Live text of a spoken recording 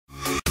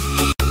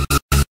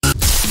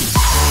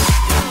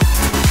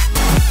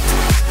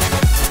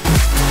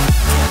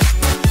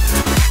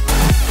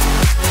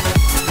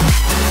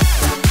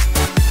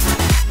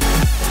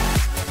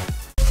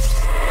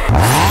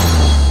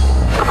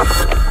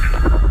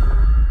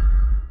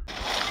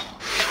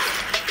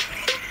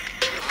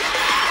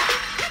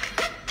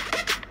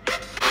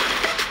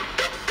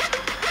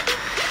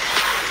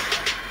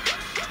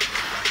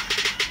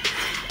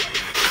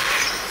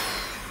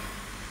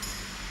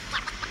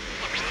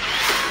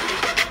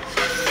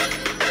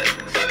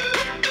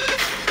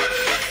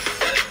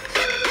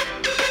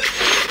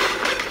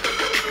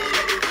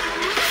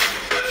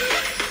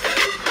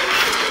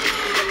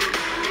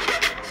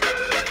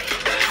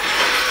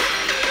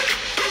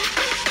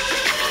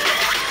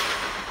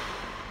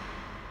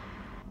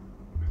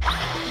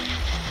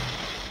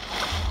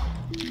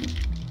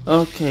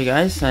Okay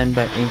guys, I'm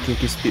back in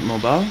QQ Speed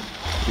Mobile.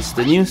 It's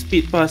the new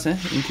speed pass in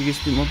QQ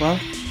Speed Mobile.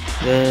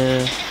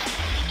 The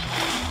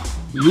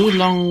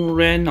Yulong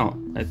Reno,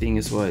 I think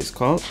is what it's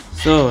called.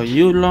 So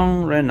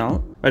Yulong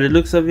Reno, by the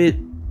looks of it,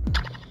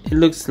 it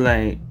looks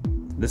like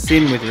the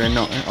same with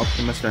Reno,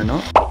 Optimus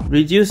Reno.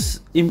 Reduce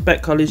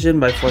impact collision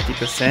by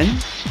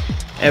 40%.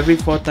 Every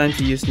 4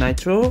 times you use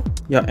nitro,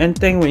 your end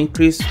tank will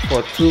increase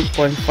for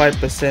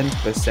 2.5%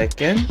 per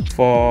second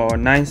for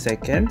 9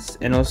 seconds,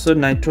 and also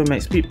nitro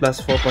max speed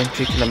plus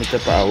 4.3 km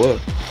per hour,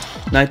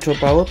 nitro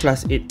power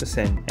plus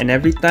 8%. And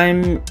every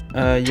time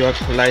you are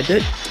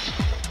collided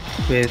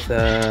with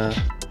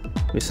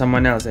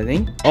someone else, I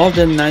think all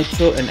the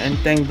nitro and end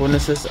tank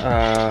bonuses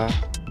are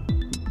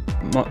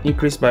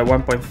increased by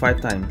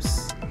 1.5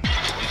 times.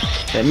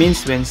 That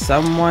means when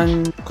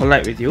someone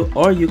collide with you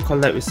or you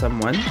collide with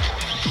someone,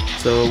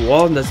 so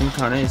wall doesn't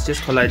count, it's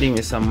just colliding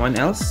with someone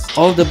else,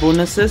 all the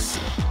bonuses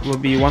will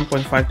be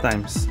 1.5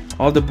 times.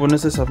 All the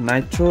bonuses of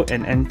nitro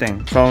and end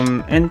tank.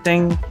 From end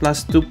tank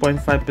plus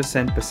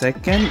 2.5% per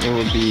second, it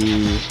will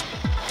be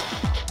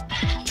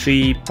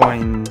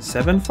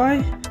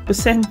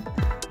 3.75%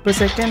 per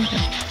second.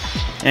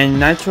 And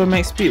nitro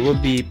max speed will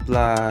be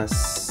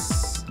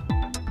plus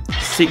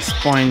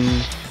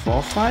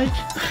 6.45.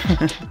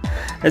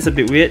 That's a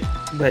bit weird,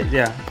 but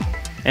yeah.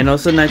 And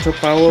also nitro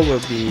power will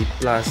be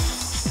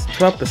plus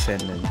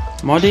 12% then.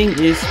 Modding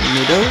is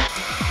middle,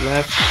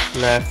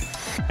 left,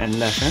 and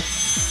left.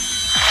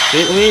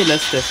 Straight away,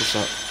 let's test this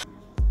out.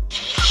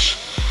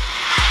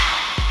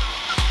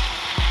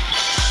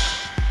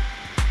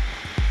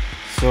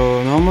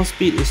 So normal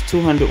speed is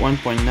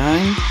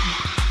 201.9,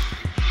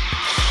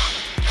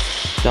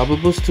 double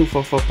boost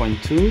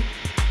 244.2,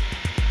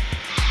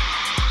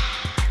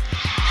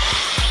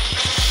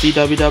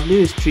 CWW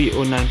is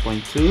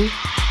 309.2,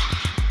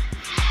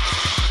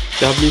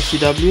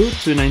 WCW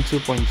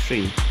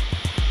 292.3,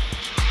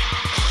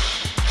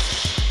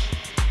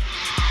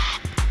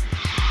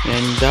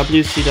 and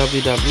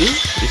WCWW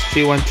is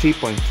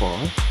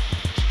 313.4.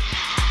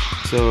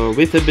 So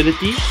with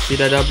ability,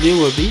 CWW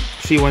will be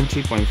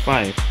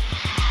 313.5,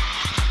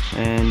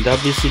 and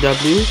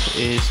WCW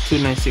is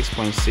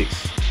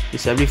 296.6.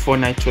 It's every 4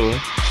 nitro.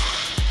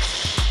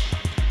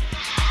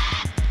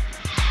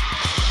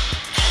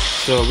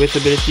 So with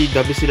ability,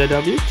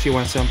 WCW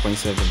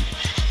 317.7.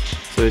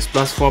 So it's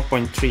plus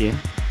 4.3.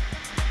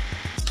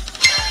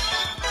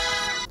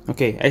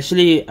 Okay,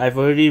 actually I've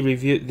already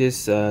reviewed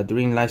this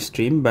during live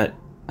stream, but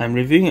I'm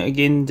reviewing it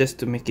again just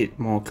to make it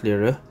more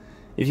clearer.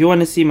 If you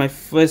want to see my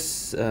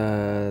first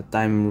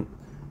time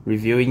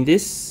reviewing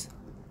this,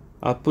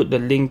 I'll put the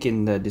link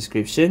in the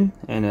description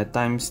and a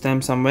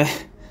timestamp somewhere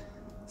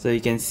so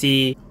you can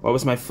see what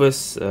was my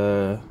first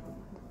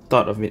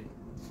thought of it.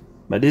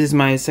 But this is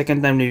my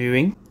second time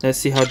reviewing. Let's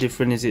see how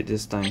different is it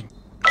this time.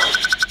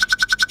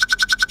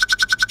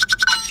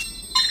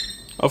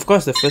 Of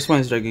course, the first one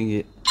is Dragon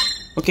Gate.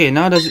 Okay,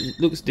 now it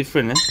looks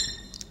different.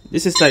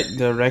 This is like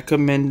the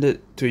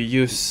recommended to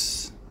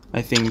use,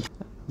 I think,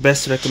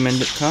 best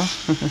recommended car.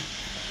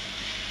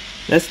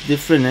 That's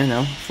different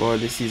now for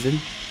this season.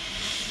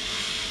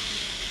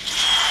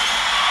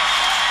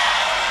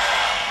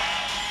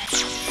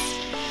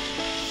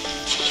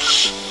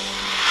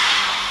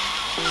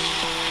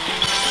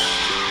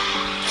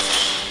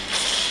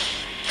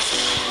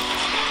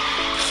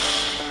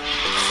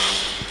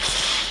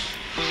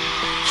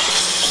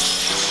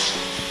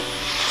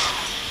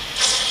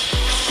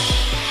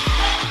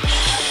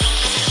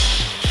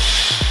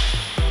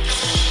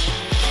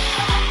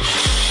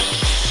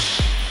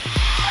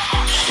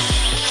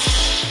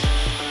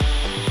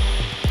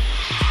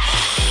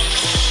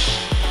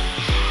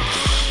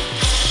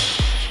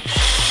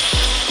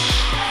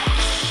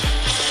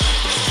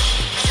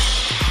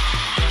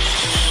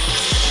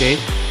 Okay,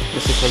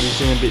 there's a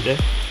collision a bit there.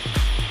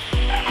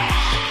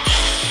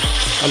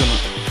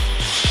 Alamak.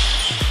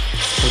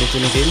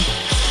 Collision again.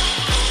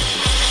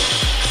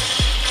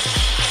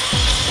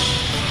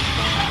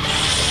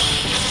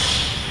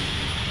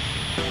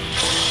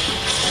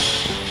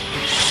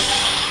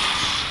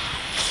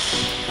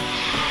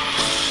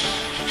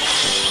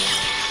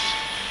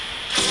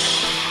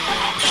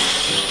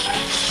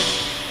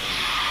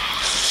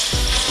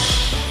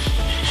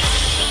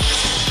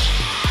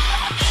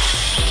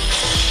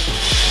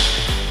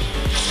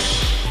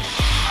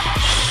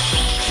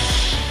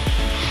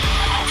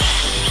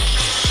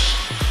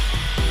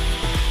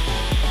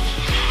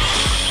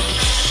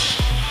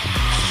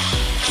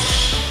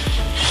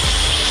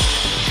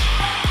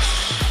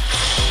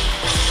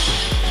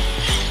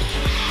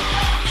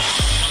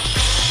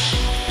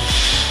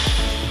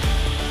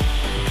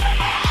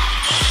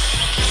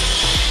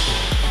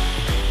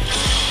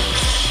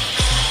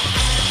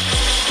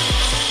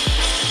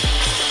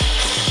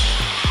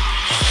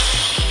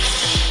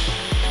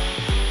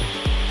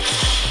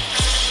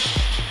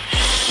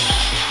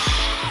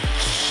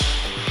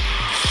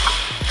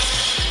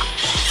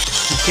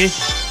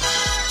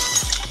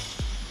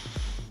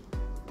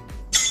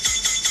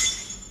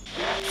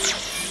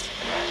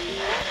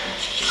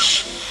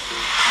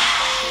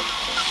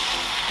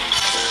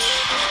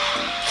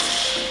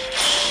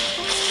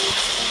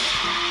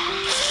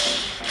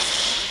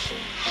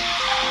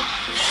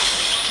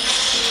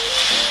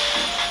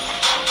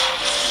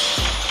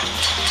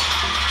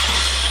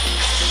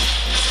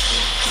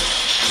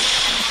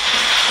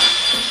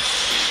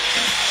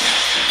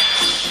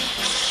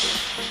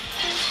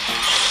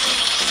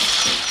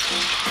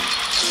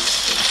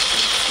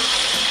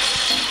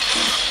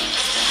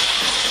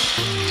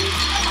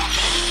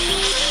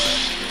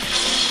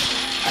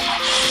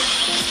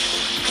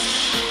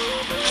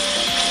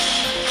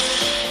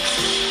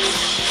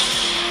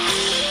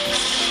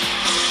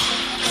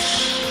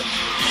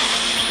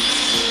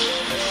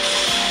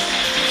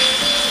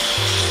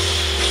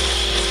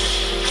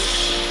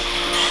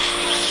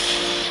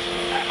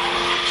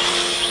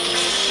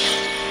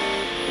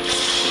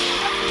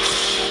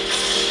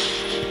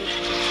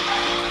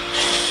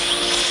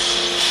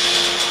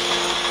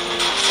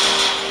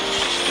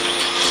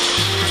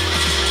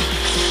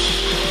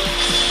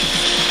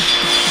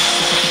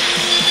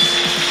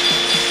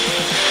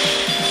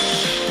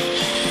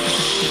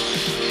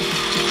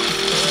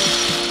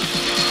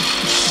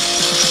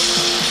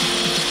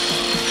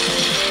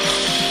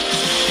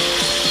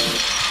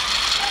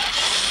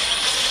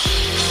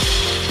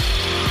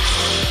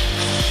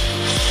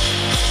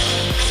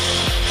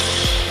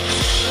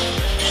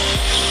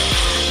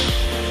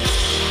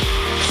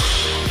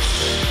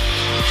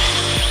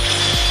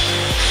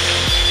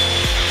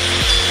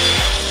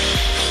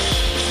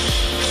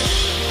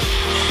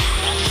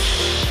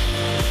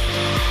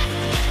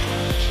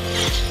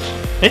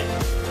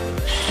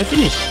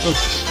 Oh.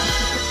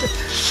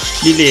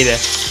 Delay there.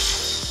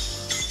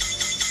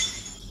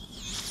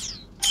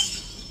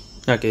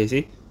 Okay,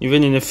 see?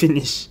 Even in the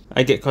finish,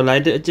 I get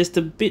collided just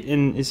a bit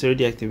and it's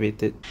already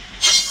activated.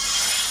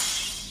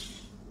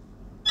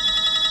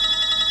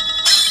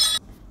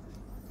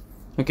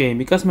 Okay,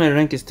 because my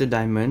rank is still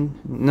diamond,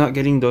 not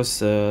getting those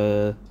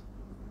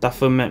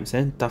tougher maps,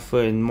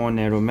 tougher and more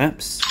narrow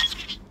maps.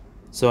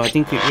 So I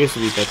think quick race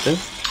will be better.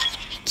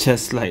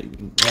 Just like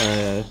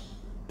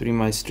during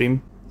my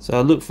stream. So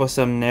I'll look for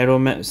some narrow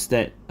maps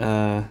that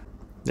that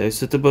is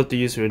suitable to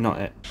use Renault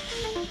at.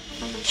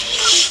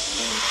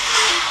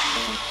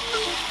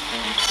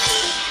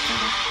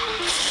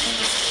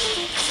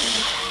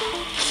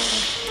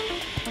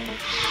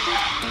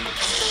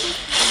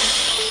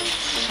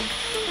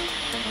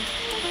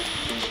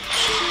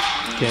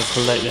 Okay, I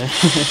collide there.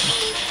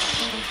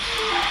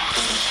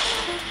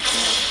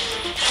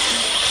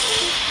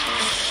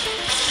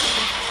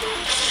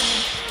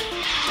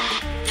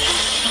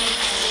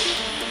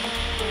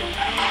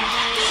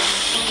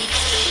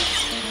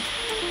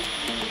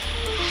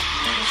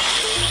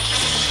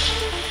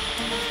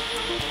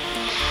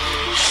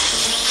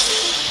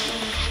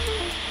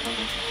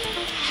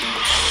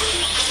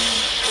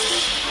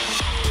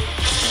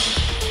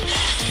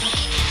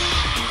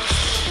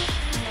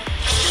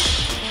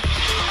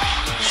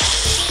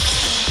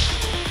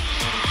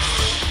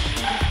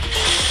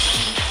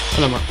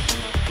 Alamak.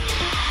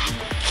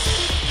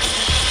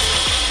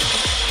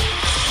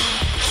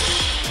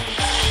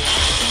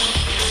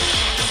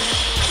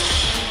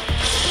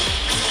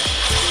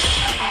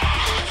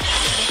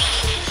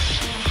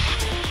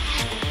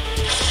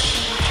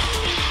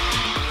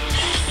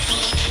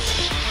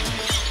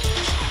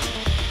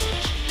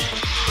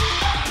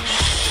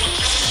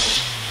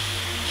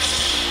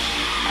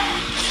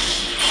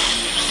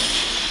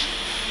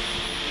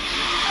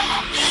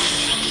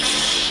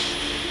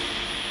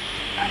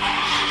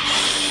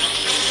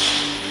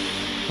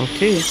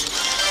 Okay.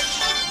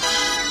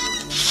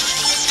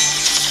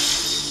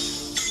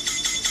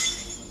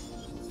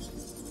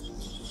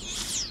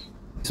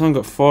 This one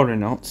got 4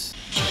 Renaults.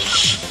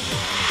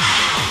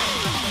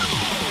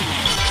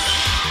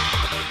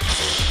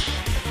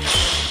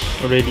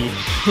 Already.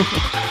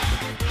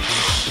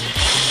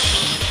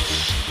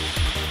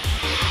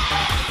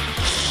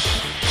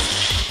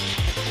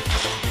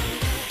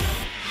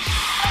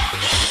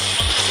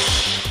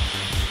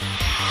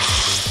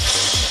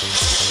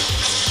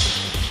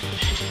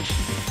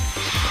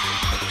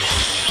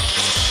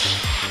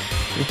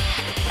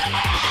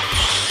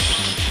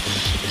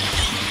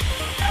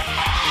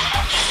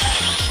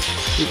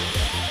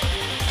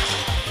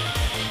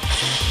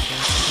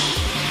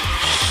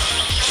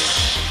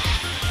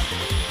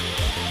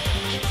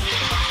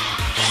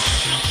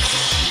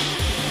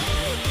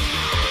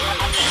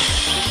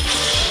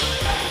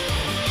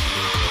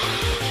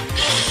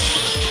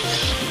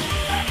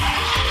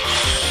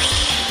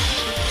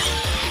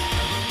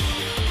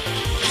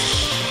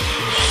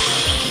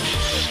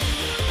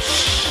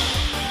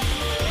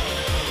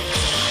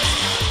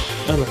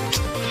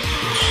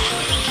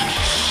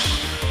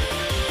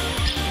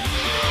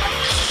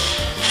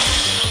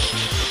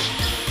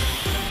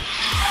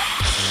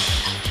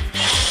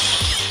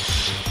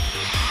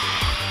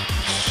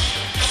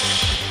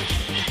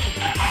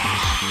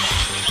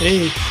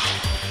 Hey.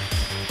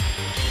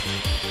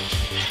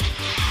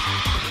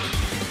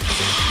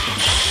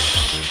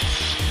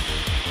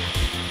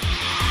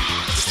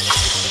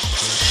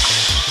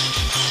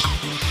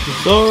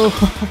 So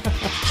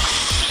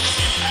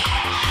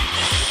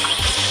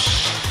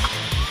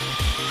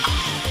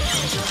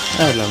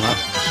alamak.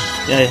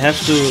 Yeah, you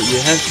have to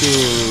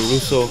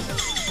Russo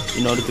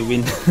in order to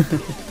win.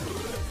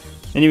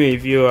 Anyway,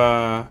 if you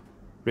are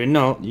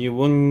Renault, you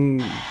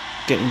won't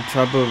get in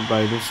trouble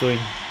by Russoing.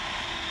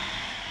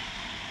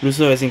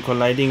 Russo as in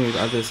colliding with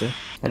others.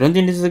 I don't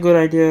think this is a good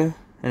idea,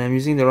 and I'm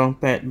using the wrong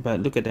pad,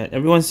 but look at that.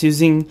 Everyone's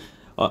using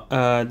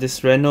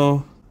this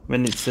Reno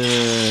when it's a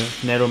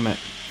narrow map.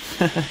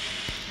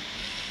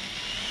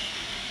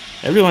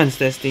 Everyone's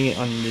testing it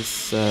on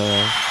this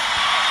narrow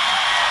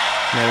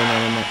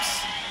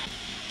maps.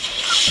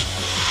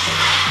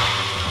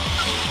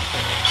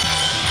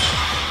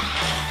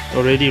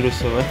 Already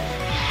Russo,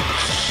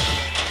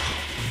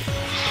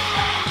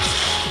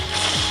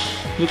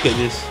 Look at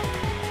this.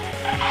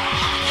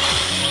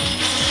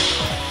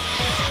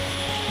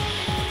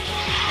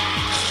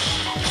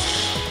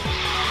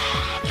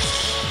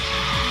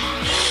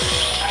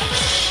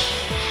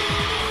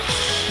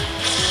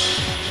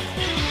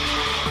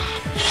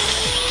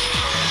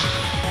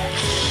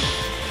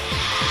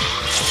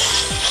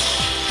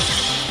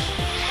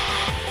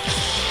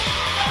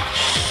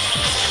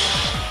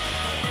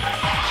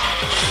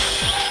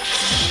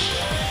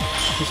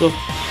 So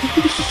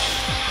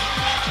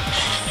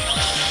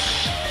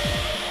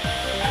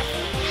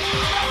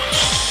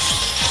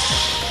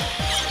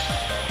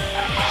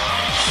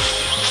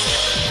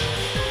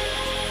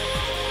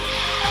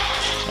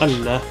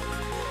Allah.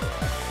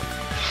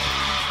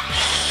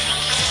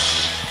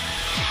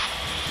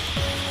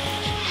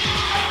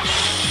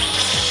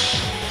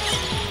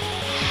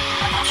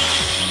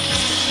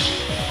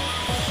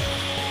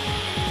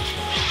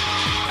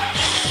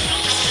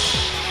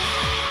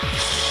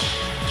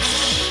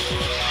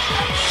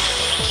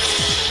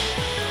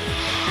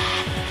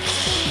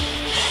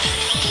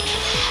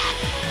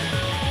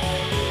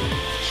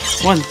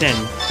 110.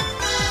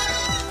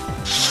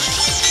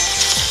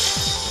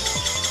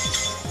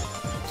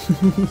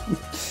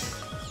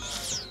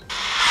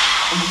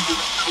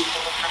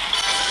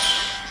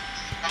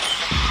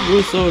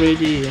 Who's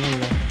already?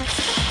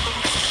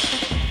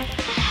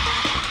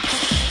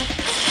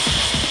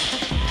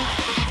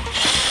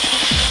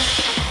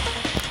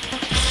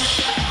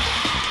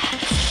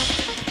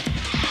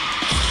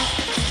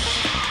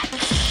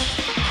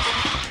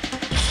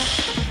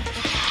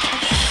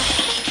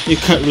 You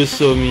can't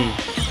Russo me.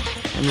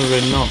 I'm a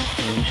Reno.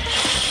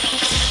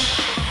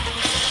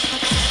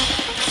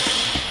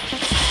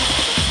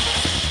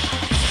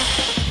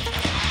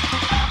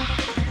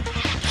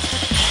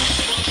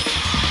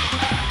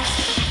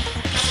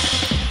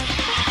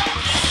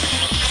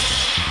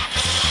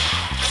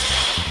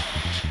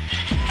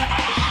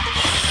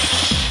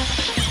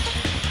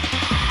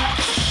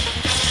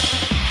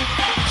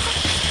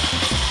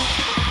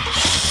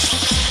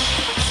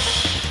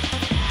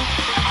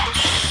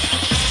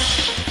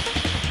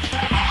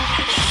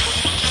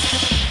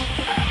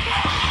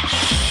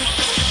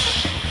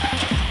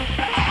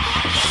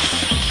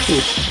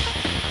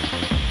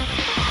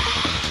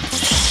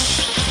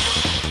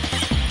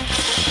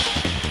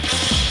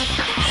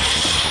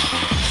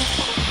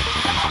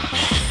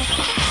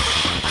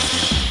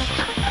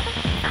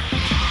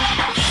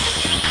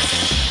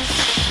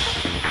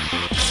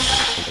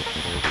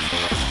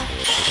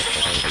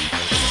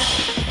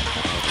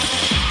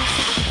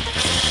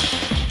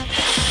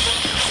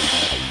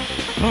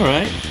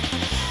 Alright.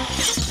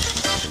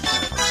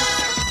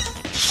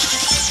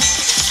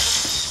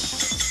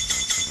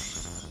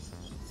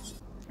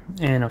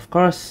 And of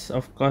course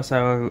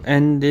I will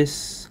end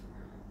this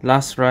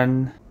last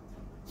run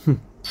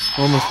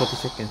almost 40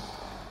 seconds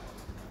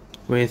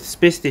with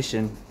Space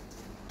Station.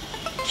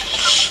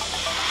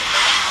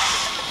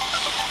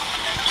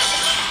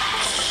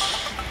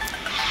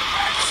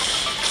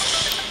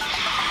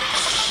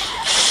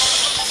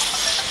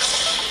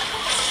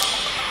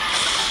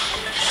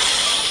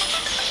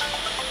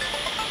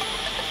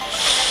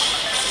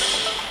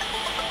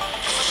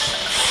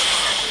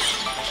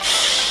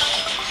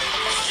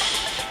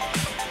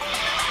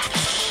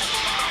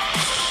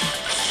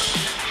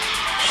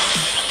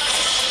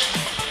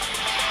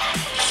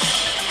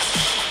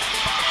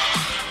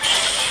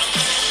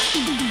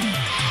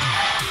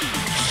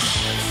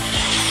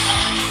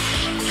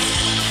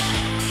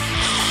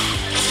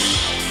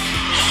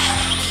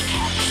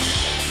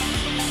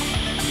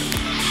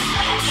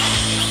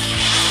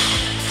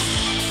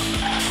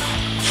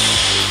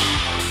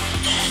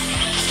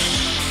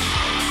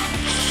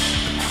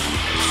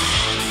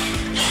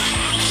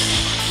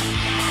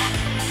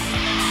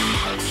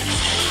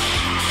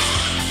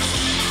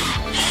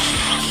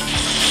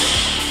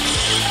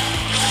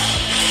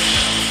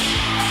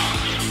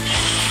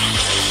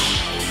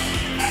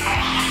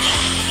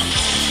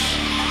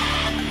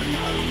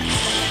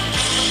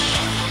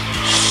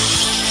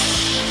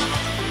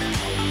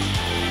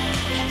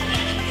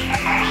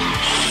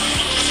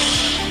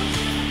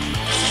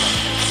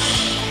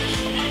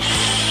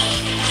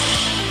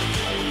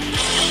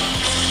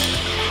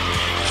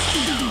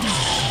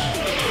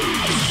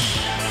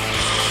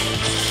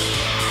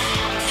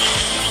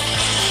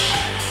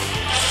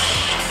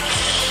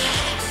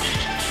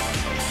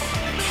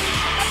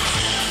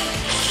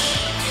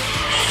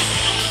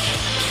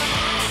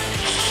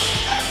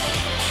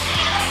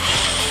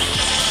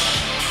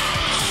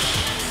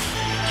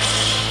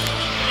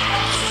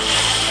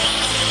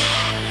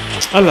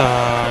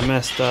 Alah, I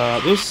messed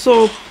up. It was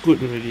so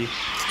good already.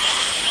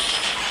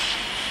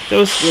 That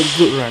was a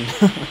good run.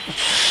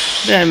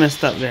 There I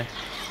messed up there.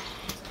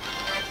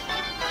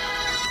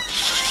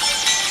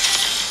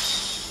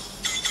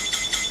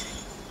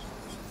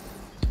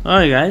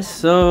 Alright guys,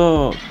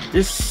 so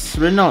this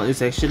Renault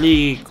is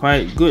actually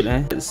quite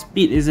good,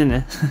 Speed isn't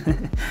it?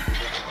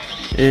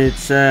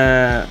 It's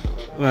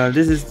well,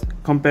 this is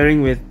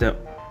comparing with the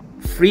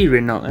free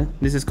Renault,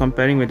 This is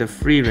comparing with the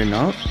free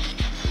Renault.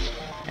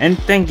 And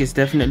tank is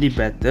definitely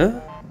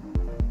better.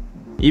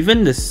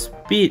 Even the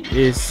speed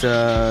is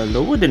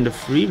lower than the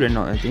free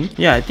Renault, I think.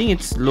 Yeah, I think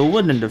it's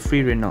lower than the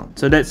free Renault.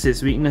 So that's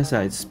its weakness.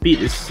 Its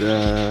speed is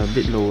a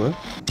bit lower.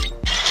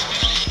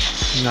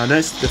 Now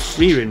that's the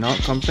free Renault.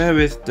 Compare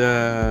with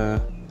the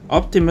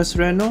Optimus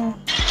Reno.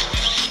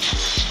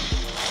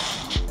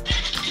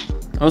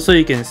 Also,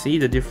 you can see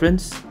the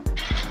difference.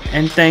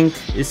 And tank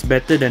is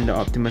better than the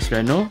Optimus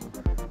Reno,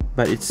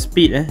 but its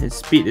speed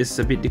is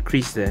a bit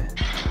decreased there.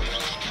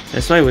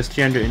 That's why it was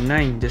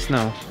 309 just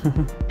now.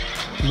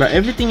 But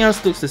everything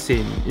else looks the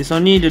same. It's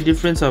only the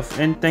difference of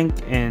end tank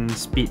and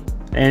speed.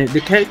 And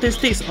the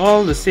characteristics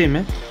all the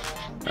same.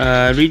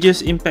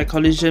 Reduce impact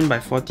collision by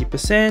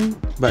 40%,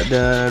 but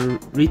the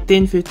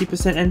retain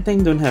 50% end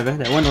tank don't have.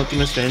 That one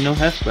Optimus Reno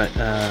have, but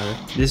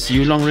this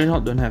Yulong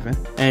Renault don't have.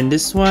 And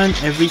this one,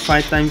 every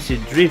 5 times you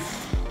drift,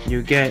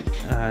 you get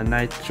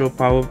nitro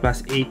power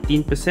plus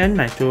 18%,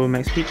 nitro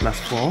max speed plus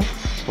 4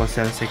 for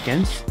 7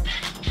 seconds.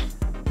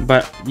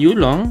 But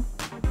Yulong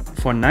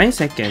for 9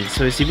 seconds,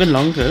 so it's even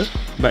longer,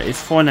 but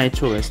it's 4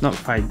 nitro. It's not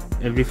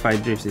every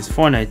 5 drifts, it's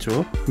 4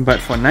 nitro. But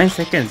for 9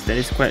 seconds, that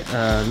is quite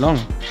long.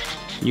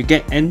 You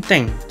get N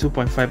tank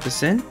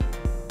 2.5%,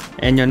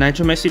 and your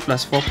nitro max speed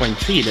plus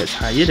 4.3. That's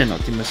higher than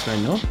Optimus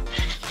Reno.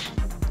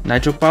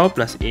 Nitro power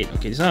plus 8.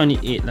 Okay, this one only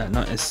 8 lah,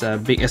 not as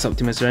big as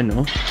Optimus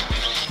Reno.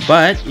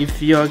 But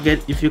if you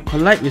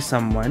collide with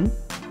someone,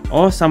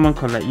 or someone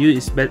collide you,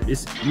 it's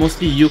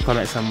mostly you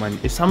collide someone.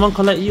 If someone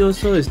collide you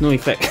also, it's no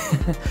effect.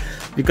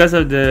 Because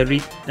of the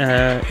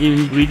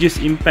reduced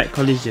impact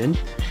collision,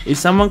 if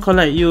someone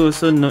collide you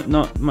also,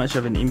 not much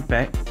of an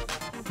impact.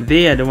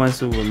 They are the ones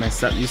who will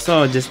mess up. You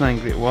saw just now in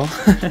Great Wall,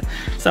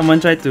 someone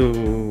tried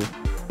to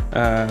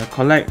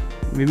collide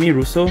with me,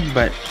 Russo,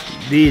 but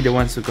they the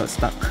ones who got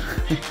stuck.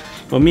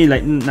 For me,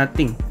 like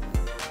nothing.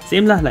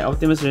 Same lah, like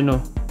Optimus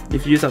Reno.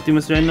 If you use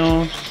Optimus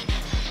Reno,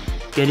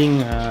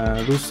 getting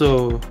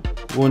Russo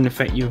won't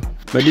affect you.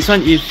 But this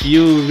one, if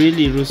you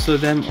really Russo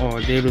them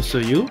or they Russo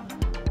you,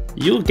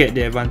 you get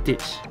the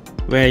advantage,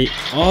 where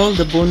all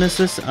the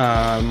bonuses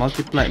are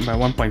multiplied by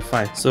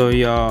 1.5. So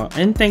your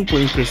N tank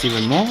will increase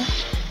even more.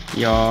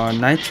 Your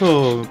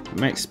nitro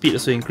max speed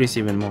also increase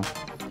even more.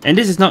 And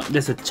this is not,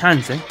 there's a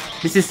chance,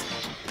 this is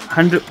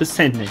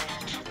 100%.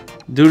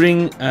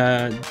 During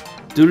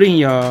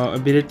your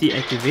ability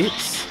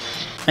activates,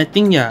 I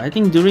think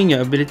during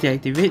your ability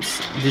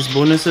activates, these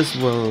bonuses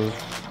will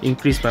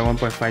increase by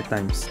 1.5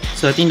 times.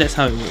 So I think that's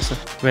how it works.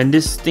 When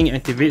this thing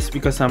activates,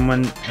 because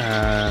someone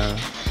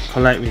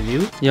collide with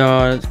you,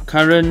 your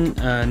current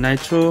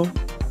nitro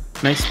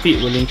max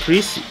speed will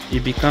increase.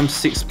 It becomes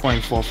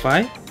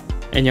 6.45,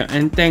 and your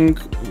N tank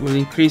will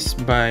increase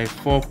by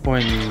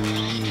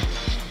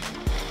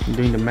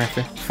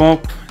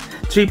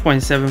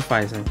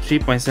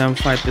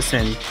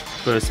 3.75%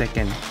 per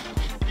second,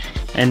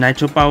 and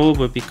nitro power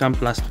will become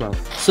plus 12.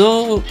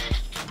 So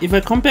if I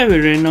compare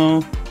with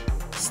Reno,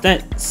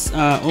 stats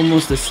are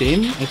almost the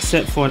same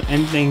except for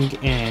N tank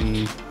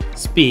and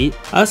speed.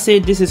 I'll say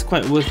this is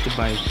quite worth to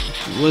buy,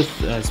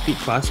 speed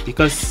pass,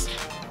 because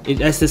it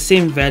has the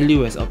same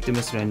value as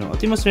Optimus Reno.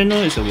 Optimus Reno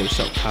is a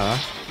workshop car,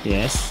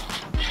 yes.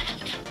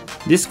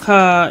 This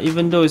car,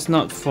 even though it's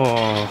not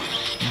for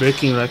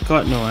breaking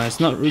record, no, it's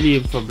not really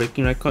for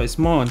breaking record. It's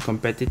more on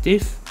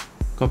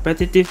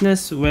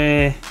competitiveness,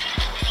 where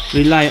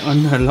rely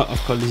on a lot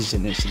of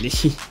collision actually.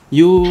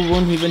 You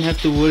won't even have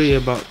to worry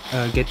about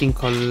getting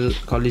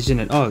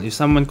collision at all. If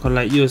someone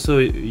collide you, so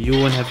you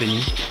won't have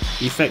any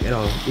effect at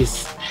all.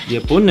 It's the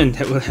opponent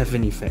that will have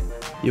an effect.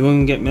 You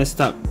won't get messed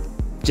up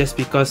just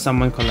because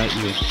someone collide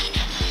you,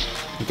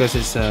 because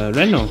it's a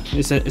Reno.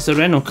 It's a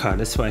Reno car,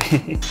 that's why.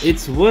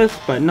 It's worth,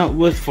 but not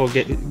worth for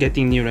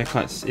getting new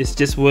records. It's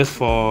just worth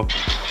for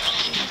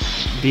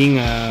being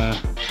a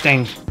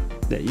tank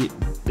that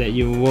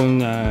you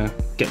won't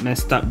get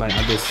messed up by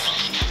others.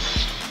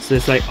 So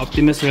it's like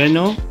Optimus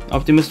Reno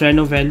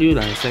value,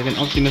 it's like an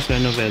Optimus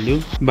Reno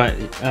value, but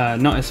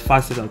not as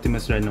fast as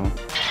Optimus Reno.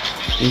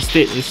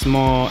 Instead, it's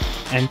more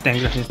N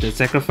tank. The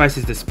sacrifice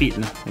is the speed,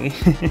 okay?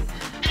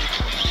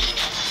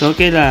 So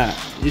okay lah,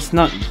 it's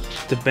not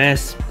the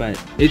best, but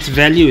its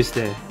value is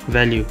there.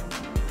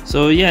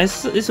 So yeah,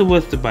 it's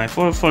worth to buy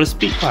for a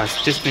speed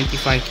pass. Just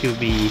 25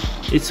 QB,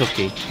 it's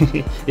okay.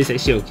 It's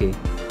actually okay,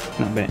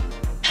 not bad.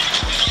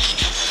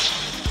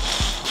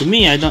 To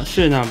me, I'm not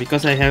sure now,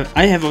 because I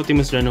have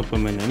Optimus Reno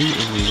permanent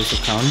in this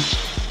account.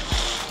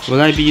 Will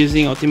I be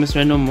using Optimus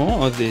Reno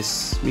more or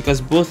this?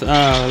 Because both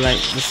are like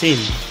the same.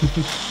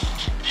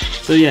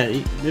 So yeah,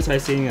 that's why I'm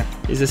saying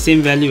it's the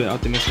same value as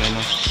Optimus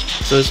Reno.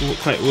 So it's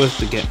quite worth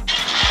to get.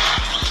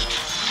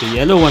 The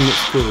yellow one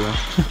looks cool.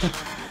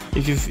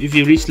 If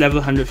you reach level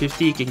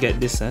 150, you can get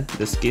this,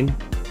 the skin.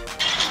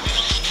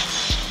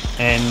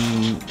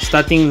 And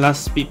starting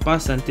last speed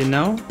pass until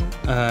now,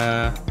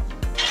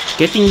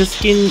 getting the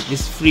skin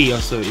is free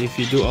also if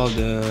you do all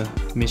the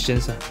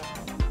missions.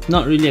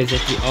 Not really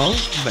exactly all,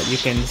 but you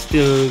can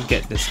still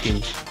get the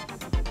skin.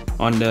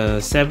 On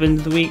the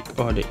 7th week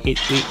or the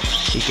 8th week,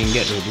 you can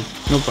get ready,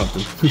 no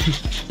problem.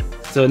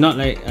 So not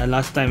like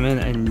last time,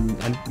 and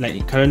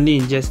like currently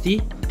in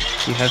GST,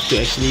 you have to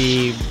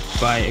actually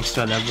buy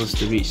extra levels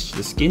to reach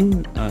the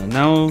skin.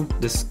 Now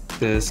the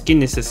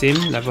skin is the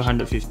same, level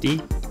 150.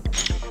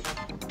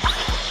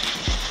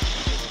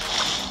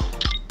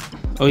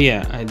 Oh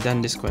yeah, I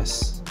done this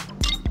quest.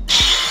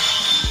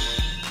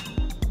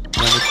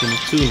 Level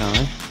 22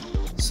 now.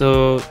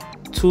 So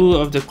 2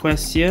 of the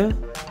quests here,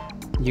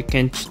 you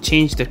can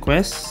change the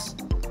quests.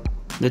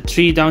 The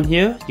 3 down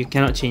here, you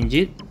cannot change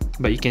it,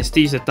 but you can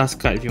still use the task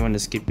card if you want to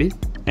skip it.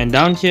 And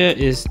down here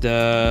is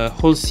the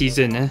whole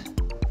season.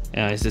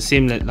 It's the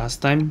same like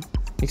last time,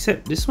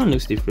 except this one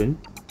looks different.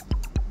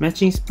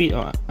 Matching speed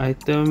or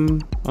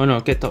item. Oh no,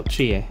 get top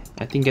 3.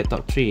 I think get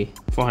top 3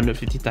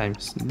 450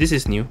 times. This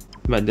is new,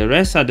 but the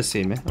rest are the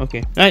same.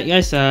 Okay. Alright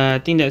guys, I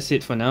think that's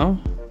it for now.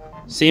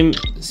 Same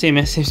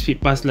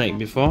speed pass like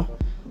before,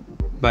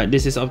 but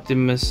this is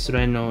Optimus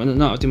Reno.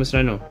 Not Optimus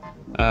Reno.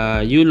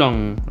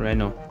 Yulong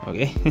Reno.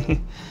 Okay.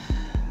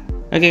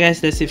 Okay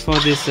guys, that's it for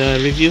this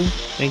review.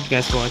 Thank you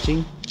guys for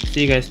watching.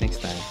 See you guys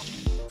next time.